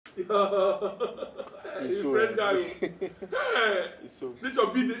He's fresh guy. This your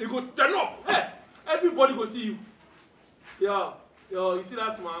big day. You go turn up. Hey, everybody go see you. Yo, you see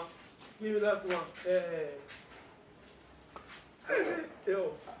that smile? Give me that smile. Hey.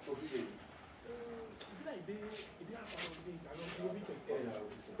 Yo.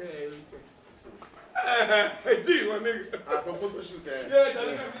 Gee, my nigga. Some photo shoot there. Yeah,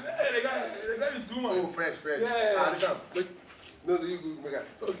 the guy is too much. Oh, fresh. Yeah. No, you go make us.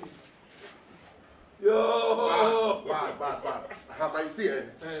 Okay. Yo. Bad. But you see,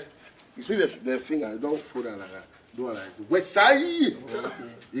 you see the finger, don't fold that like that. Do it like that. West side.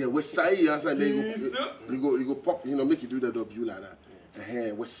 Okay. Yeah, west side. And then you go pop, make you do the W like that.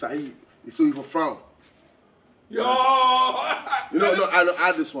 West side. So you go frown. Yo. No, I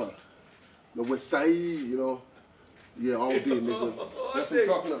add this one. The west side, yeah, all day, nigga. That's what I'm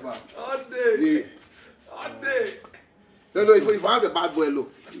talking about. All day. Yeah. All day. No, if I have a bad boy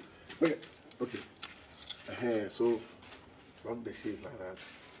look. Okay. So, rock the shades like that.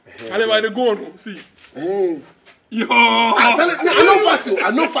 I never go on, see. Yo!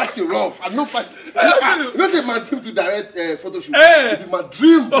 I know fashion rough. I know fashion. You know, say my dream to direct photo shoot. It's my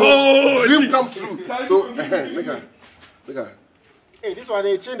dream, bro. Dream come true. So, make her. Hey, this one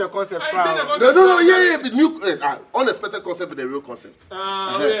they change the concept. No, yeah, the new unexpected concept with the real concept.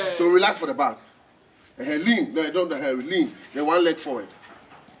 Yeah. So relax for the back. Lean. No, don't lean. Then one leg forward.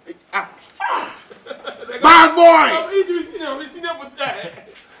 Bad boy!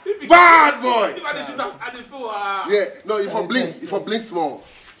 Bad boy! Yeah, no, if I blink small,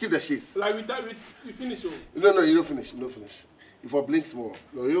 keep the shades. Like we finish. No, you don't finish. If I blink small,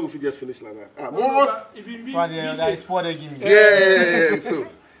 no, you don't just finish like that. More. That is what they give me. Yeah. So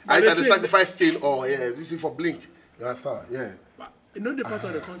I had to sacrifice chain. Oh yeah, if I blink, you understand? Yeah. You know the part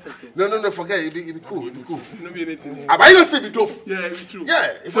of the concept. No, forget it. It'll be cool. No be anything. But you don't say be dope. Yeah, it's true.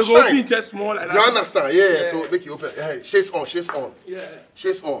 Yeah, if so I shine. Just small like that. You understand? Yeah. So make it open. Shades on. Yeah.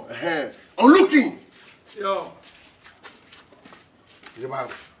 Shades on. I'm looking. Yo.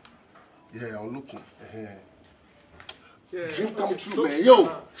 Yeah, I'm looking. Yeah. Dream come true, man. Yo.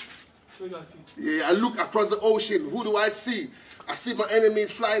 So you see. Yeah, I look across the ocean. Who do I see? I see my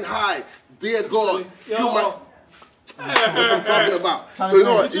enemies flying high. Dear God, feel my... That's what I'm talking about. So you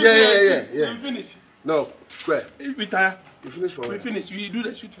know what? Yeah. You finish? No, square. We tired. You finish for we finish. We do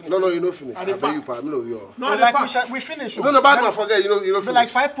the shoot finish. No, you don't finish. I beg you, part. No, you're. No, like we finish. No, bad man, forget. You know finish. But like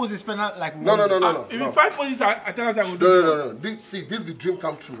 5 poses spend like. No. If 5 poses, I tell us I will do. No. This be dream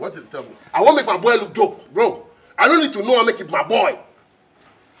come true. What did it tell me? I want to make my boy look dope, bro. I don't need to know I make it my boy.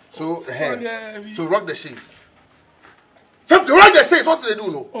 So, so rock the shades. Rock the shades. What do they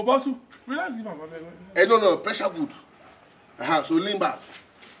do, no? Oh, Bosu, relax, give him. No, pressure good. So lean back.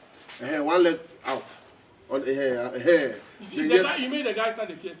 One leg out. On here. You see, you made the guy start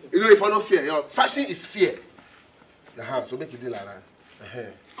the fear. You know, if I don't fear, fashion is fear. So make it do like that.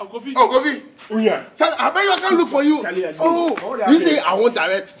 Govi. Oh yeah. I bet you can't look for you. You say I want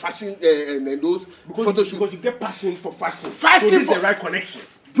direct fashion and those photo shoots. Because you get passion for fashion. So this is the right connection.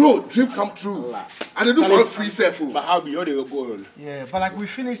 Bro, dream come true. And they do for free self. But how be all they go on? Yeah, but like we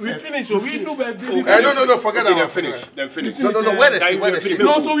finish. We finish. So we do baby. No, forget that. Then finish. No, where the shit?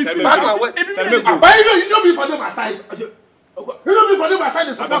 No, so we finish. But you know me for them aside. You know me for them aside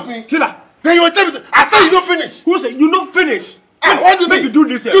to support me. Killer. Then you will tell me, I said you don't finish. Who said you don't finish? What do you make you do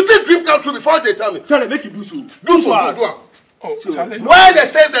this? You say dream come true before they tell me. Tell them make you do so. Do so. Oh, where they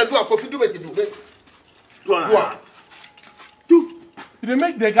say they do it, Kofi do make you do. Do it. You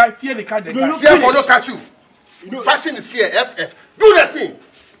make the guy fear the cat. Fear for no catch you. Fashion is fear. FF. Do that thing.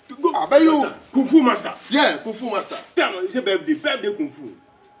 I bet you. Kung Fu master. Yeah, Kung Fu master. Tell me, it's a birthday Kung Fu.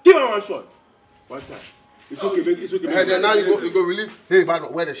 Give him one shot. One time. It's okay. And then now you go relieve. Hey,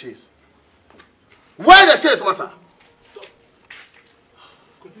 man, where the shades? Where the shades, master?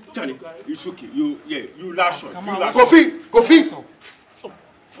 Charlie, it's okay. You last shot. Kofi. Oh,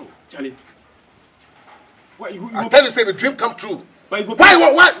 Charlie. I tell you, say the dream come true. Why you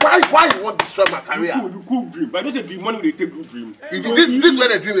want to destroy my career? You cool dream, but don't say dream money will take good dream. This is where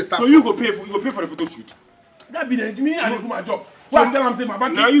the dream is starting. So you go pay for the photo shoot. That be the me and do my job. So I tell him say my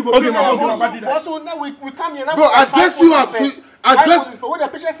body. Now you go pay for my body. Also now we come here now. Bro, address you up to address. But when the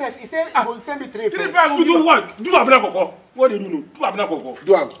picture says, he said he will send me 3. You do what? Do abna koko. What do you do? Do abna koko.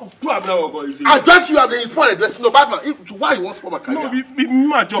 Do abna koko. Address you up, then you spoil address. No bad man. Why you want to spoil my career? No, be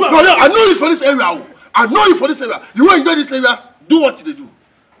my job. No, I know you for this area. I know you for this area. You won't enjoy this area. Do what they do.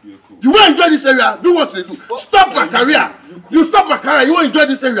 You won't enjoy this area. Do what they do. Stop my career. You stop my career. You won't enjoy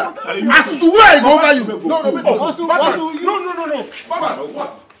this area. I swear it's over you. No.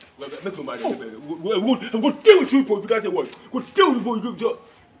 What? Make no money. We go deal with you. You guys say what? Go deal with you.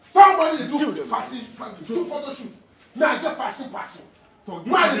 Somebody do fashion, do photo shoot. Now I get fashion passion.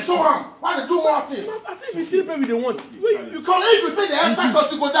 Why they show them? Why they do more things? I say if you kill people they want. You come if you take the extra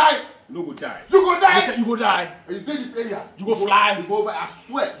shot, you go die. No go die. You go die. You go die. And you take this area. You go fly. You go over. I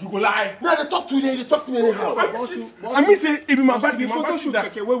swear. You go lie. Now they talk to you. They talk to me anyhow. I mean say if my back, The photo shoot,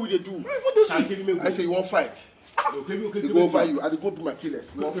 okay, what will they do? I say you won't fight. Okay. You go over you. I go be my killer.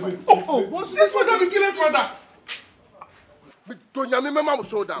 You won't fight. Oh, boss, This one don't be killing brother. Tonyami Mama will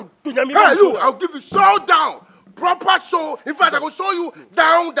show down. Hey, Hey, you! I'll give you showdown. Proper show. In fact, I will show you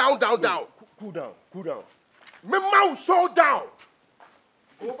down. Cool down. Mama will show down.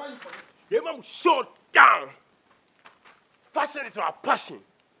 Over you. The man will show down. Fashion is our passion.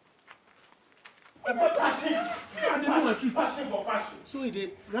 Passion for fashion. So he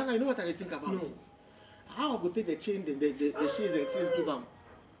did. Rana, you know what I think about? No. How I go take the chain, the shades and things give them.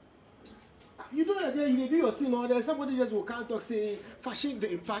 You know that you do your thing or there's somebody just will come talk say fashion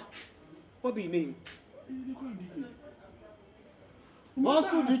the impact. What be your name?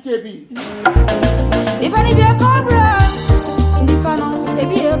 Also DKB. If I be a cobra, if I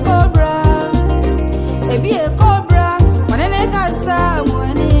be a cobra, when I